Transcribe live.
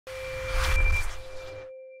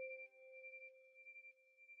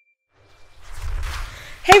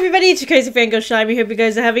everybody, it's your crazy fangirl Shiny. Hope you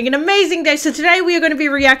guys are having an amazing day. So today we are going to be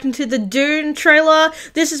reacting to the Dune trailer.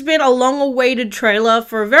 This has been a long-awaited trailer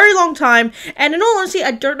for a very long time, and in all honesty,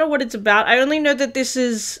 I don't know what it's about. I only know that this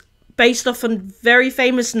is based off a very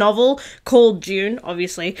famous novel called Dune,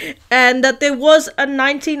 obviously, and that there was a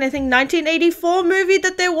 1984 movie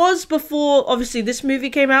that there was before, obviously, this movie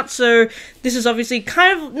came out. So this is obviously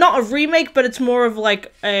kind of not a remake, but it's more of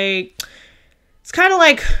like a... It's kind of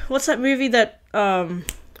like, what's that movie that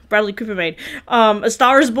Bradley Cooper made? A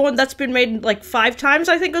Star is Born. That's been made like 5 times,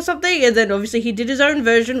 I think, or something. And then obviously he did his own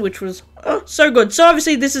version, which was so good. So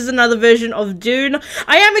obviously this is another version of Dune.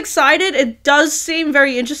 I am excited. It does seem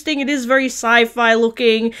very interesting. It is very sci-fi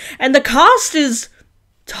looking, and the cast is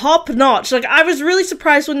top notch. Like, I was really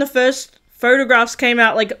surprised when the first photographs came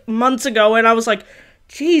out like months ago, and I was like,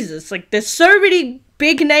 Jesus, like there's so many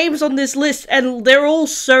big names on this list, and they're all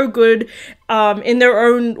so good in their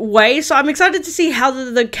own way. So I'm excited to see how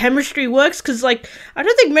the chemistry works, because like I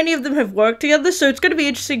don't think many of them have worked together, so it's going to be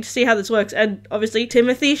interesting to see how this works. And obviously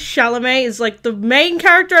Timothée Chalamet is like the main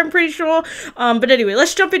character, I'm pretty sure. But anyway,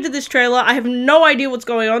 let's jump into this trailer. I have no idea what's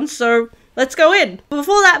going on, so let's go in.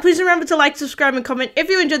 Before that, please remember to like, subscribe, and comment if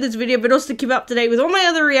you enjoyed this video, but also to keep up to date with all my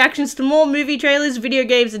other reactions to more movie trailers, video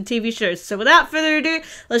games, and TV shows. So without further ado,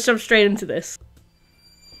 let's jump straight into this.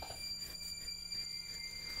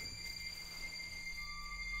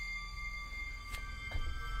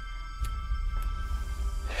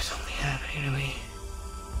 There's something happening to me.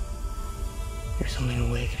 There's something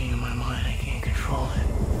awakening in my mind. I can't control it.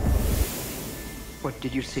 What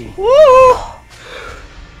did you see? Woo!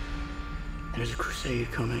 There's a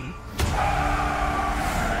crusade coming.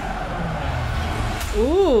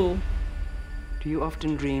 Ooh. Do you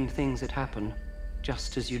often dream things that happen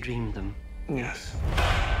just as you dreamed them? Yes.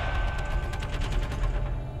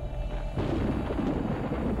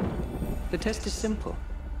 The test is simple.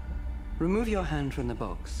 Remove your hand from the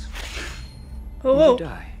box. Oh. You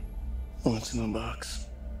die. What's in the box?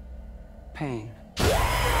 Pain.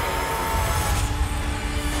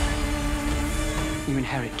 You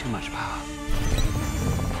inherit too much power.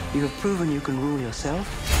 You have proven you can rule yourself.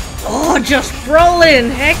 Oh, just Brolin!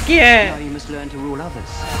 Heck Now yeah! you must learn to rule others.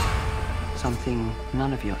 Something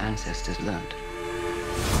none of your ancestors learned.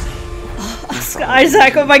 Oscar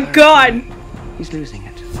Isaac, oh my god! He's losing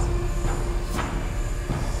it.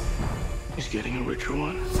 He's getting a richer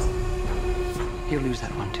one. He'll lose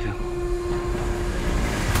that one too.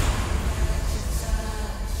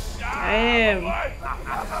 Damn.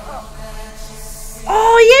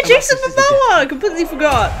 Oh yeah, Jason Momoa! Completely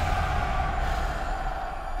forgot.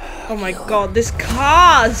 Oh my god, this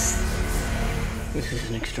cast! This is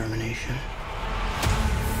an extermination.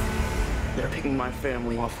 They're picking my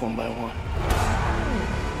family off one by one.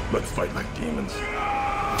 Let's fight like demons.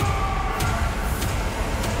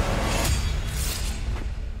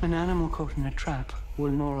 An animal caught in a trap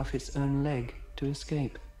will gnaw off its own leg to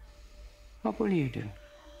escape. What will you do?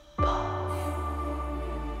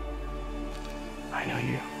 I know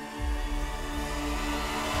you.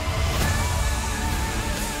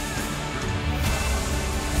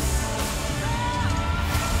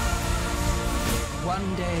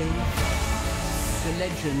 One day, the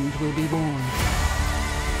legend will be born.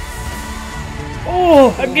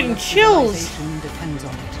 Oh, I'm getting chills! Civilization depends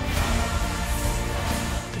on it.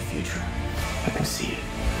 The future. I can see it.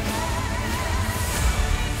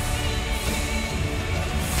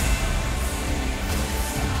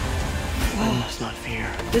 I must not fear.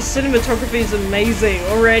 This cinematography is amazing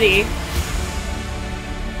already.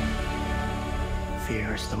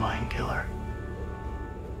 Fear is the mind killer.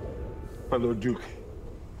 My Lord Duke.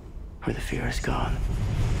 Where the fear is gone,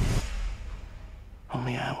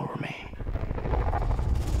 only I will remain.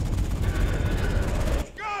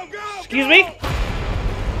 Excuse me?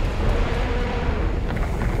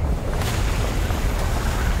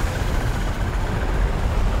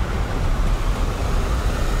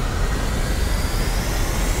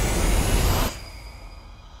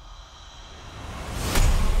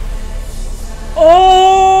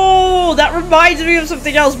 Oh, that reminds me of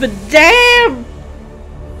something else, but damn!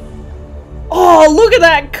 Oh, look at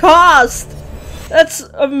that cast! That's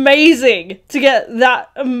amazing to get that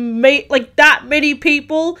like that many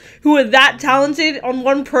people who are that talented on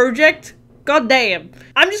one project. God damn.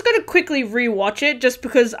 I'm just gonna quickly rewatch it just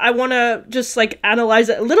because I want to just like analyze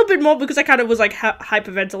it a little bit more, because I kind of was like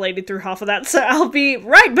hyperventilated through half of that, so I'll be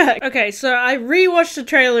right back. Okay, so I rewatched the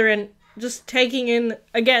trailer and just taking in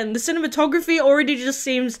again the cinematography already just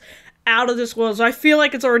seems out of this world. So I feel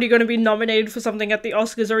like it's already going to be nominated for something at the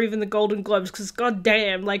Oscars or even the Golden Globes, because god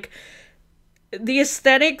damn, like the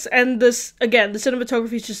aesthetics and this, again, the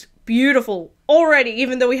cinematography is just beautiful already,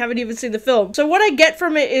 even though we haven't even seen the film. So what I get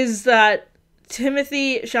from it is that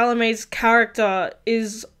Timothée Chalamet's character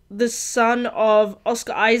is the son of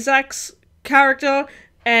Oscar Isaac's character,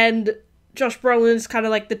 and Josh Brolin's kind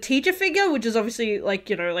of like the teacher figure, which is obviously like,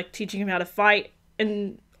 you know, like teaching him how to fight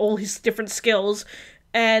and all his different skills.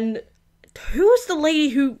 And who was the lady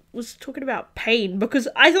who was talking about pain? Because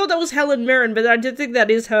I thought that was Helen Mirren, but I did think that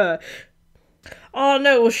is her. Oh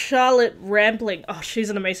no, it was Charlotte Rampling. Oh, she's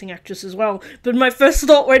an amazing actress as well. But my first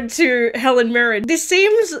thought went to Helen Mirren. This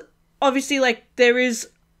seems obviously like there is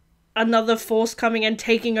another force coming and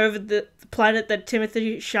taking over the planet that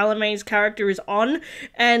Timothée Chalamet's character is on.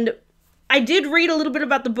 And I did read a little bit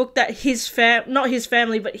about the book that not his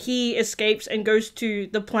family, but he escapes and goes to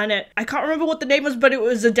the planet. I can't remember what the name was, but it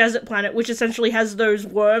was a desert planet, which essentially has those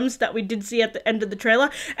worms that we did see at the end of the trailer.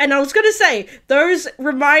 And I was gonna say, those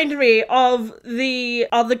remind me of the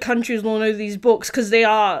other countries will know these books, because they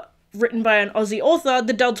are written by an Aussie author,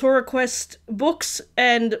 the Del Toro Quest books,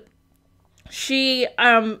 and she,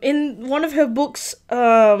 in one of her books,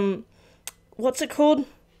 what's it called?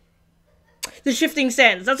 The Shifting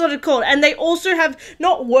Sands, that's what it's called. And they also have,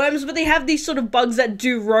 not worms, but they have these sort of bugs that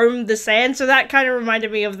do roam the sand, so that kind of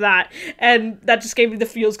reminded me of that, and that just gave me the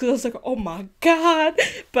feels, because I was like, oh my god.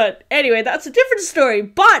 But anyway, that's a different story.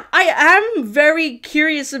 But I am very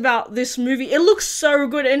curious about this movie. It looks so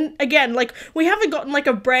good, and again, like, we haven't gotten, like,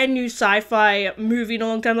 a brand new sci-fi movie in a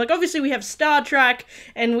long time. Like, obviously we have Star Trek,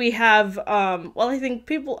 and we have, well, I think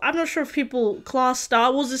I'm not sure if people class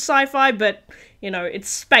Star Wars as sci-fi, but you know, it's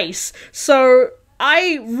space. So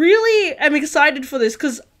I really am excited for this,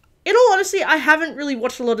 because in all honesty, I haven't really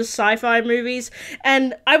watched a lot of sci-fi movies,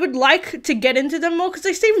 and I would like to get into them more, because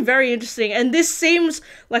they seem very interesting, and this seems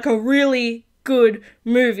like a really good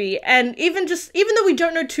movie. And even though we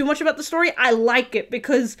don't know too much about the story, I like it,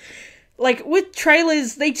 because like, with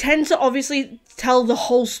trailers, they tend to obviously tell the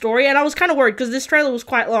whole story, and I was kind of worried, because this trailer was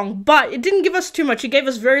quite long, but it didn't give us too much. It gave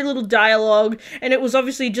us very little dialogue, and it was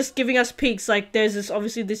obviously just giving us peeks. Like, there's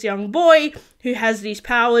this young boy who has these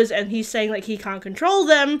powers, and he's saying, like, he can't control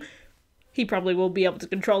them. He probably will be able to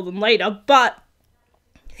control them later, but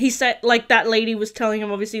he said, like, that lady was telling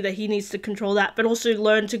him, obviously, that he needs to control that, but also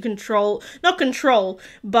learn to not control,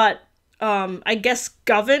 but, I guess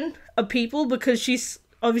govern a people, because she's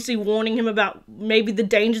obviously warning him about maybe the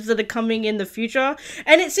dangers that are coming in the future.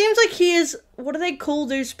 And it seems like he is, what do they call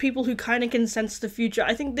those people who kind of can sense the future?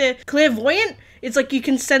 I think they're clairvoyant. It's like you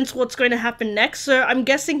can sense what's going to happen next. So I'm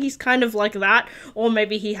guessing he's kind of like that, or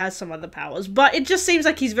maybe he has some other powers. But it just seems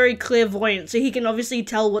like he's very clairvoyant, so he can obviously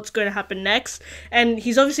tell what's going to happen next. And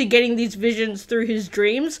he's obviously getting these visions through his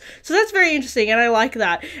dreams. So that's very interesting, and I like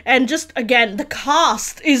that. And just, again, the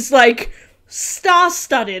cast is like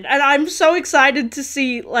star-studded, and I'm so excited to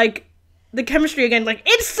see, like, the chemistry again. Like,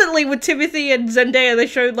 instantly with Timothy and Zendaya, they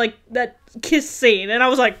showed, like, that kiss scene, and I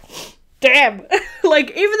was like, damn.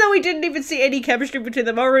 Like, even though we didn't even see any chemistry between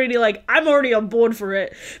them, I'm already on board for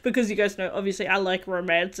it, because you guys know, obviously, I like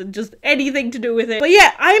romance and just anything to do with it. But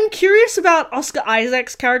yeah, I'm curious about Oscar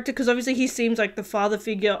Isaac's character, because obviously he seems like the father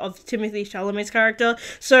figure of Timothée Chalamet's character,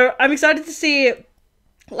 so I'm excited to see,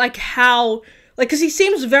 like, how, like, because he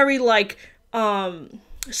seems very, like,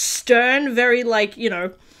 stern, very, like, you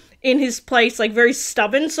know, in his place, like, very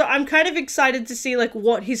stubborn. So I'm kind of excited to see, like,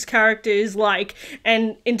 what his character is like,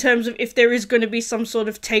 and in terms of if there is going to be some sort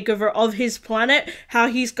of takeover of his planet, how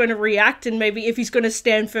he's going to react, and maybe if he's going to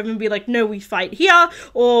stand firm and be like, no, we fight here,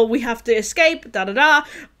 or we have to escape, da-da-da.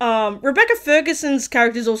 Rebecca Ferguson's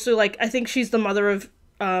character is also, like, I think she's the mother of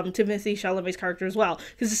Timothée Chalamet's character as well,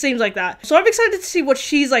 because it seems like that. So I'm excited to see what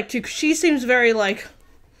she's like too, because she seems very, like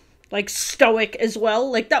stoic as well.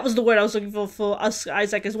 Like, that was the word I was looking for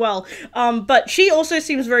Isaac as well. But she also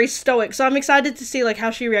seems very stoic, so I'm excited to see, like, how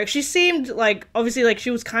she reacts. She seemed, like, obviously, like,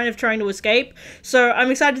 she was kind of trying to escape, so I'm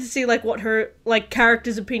excited to see, like, what her, like,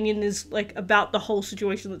 character's opinion is, like, about the whole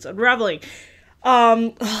situation that's unraveling.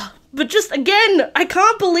 But just, again, I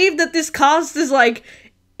can't believe that this cast is, like,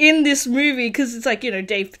 in this movie, because it's like, you know,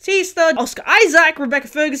 Dave Bautista, Oscar Isaac, Rebecca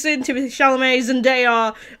Ferguson, Timothée Chalamet,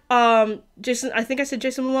 Zendaya, Jason, I think I said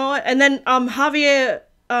Jason Momoa, and then, Javier,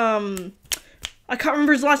 I can't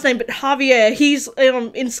remember his last name, but Javier, he's,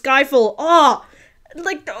 in Skyfall. What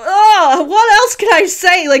else can I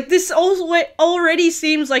say? Like, this already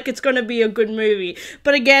seems like it's gonna be a good movie,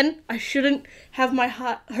 but again, I shouldn't have my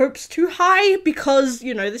hopes too high, because,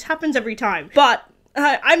 you know, this happens every time, but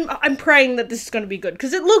I'm praying that this is going to be good,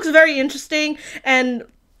 because it looks very interesting, and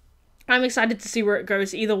I'm excited to see where it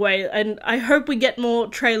goes either way, and I hope we get more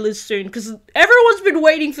trailers soon, because everyone's been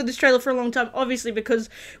waiting for this trailer for a long time, obviously, because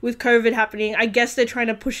with COVID happening, I guess they're trying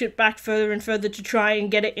to push it back further and further to try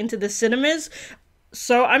and get it into the cinemas.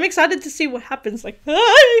 So I'm excited to see what happens. Like,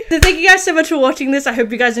 hi! So thank you guys so much for watching this. I hope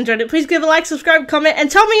you guys enjoyed it. Please give a like, subscribe, comment, and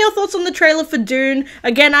tell me your thoughts on the trailer for Dune.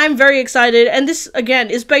 Again, I'm very excited, and this, again,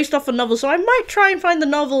 is based off a novel, so I might try and find the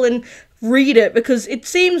novel and read it, because it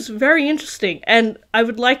seems very interesting, and I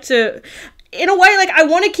would like to, in a way, like, I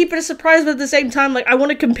want to keep it a surprise, but at the same time, like, I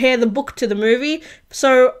want to compare the book to the movie,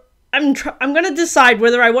 so I'm gonna decide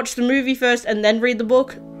whether I watch the movie first and then read the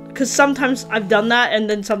book, because sometimes I've done that, and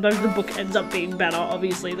then sometimes the book ends up being better.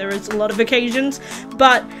 Obviously, there is a lot of occasions,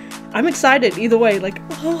 but I'm excited either way, like,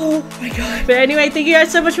 oh my god. But anyway, thank you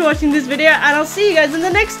guys so much for watching this video, and I'll see you guys in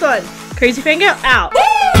the next one. Crazy Fangirl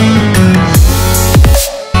out!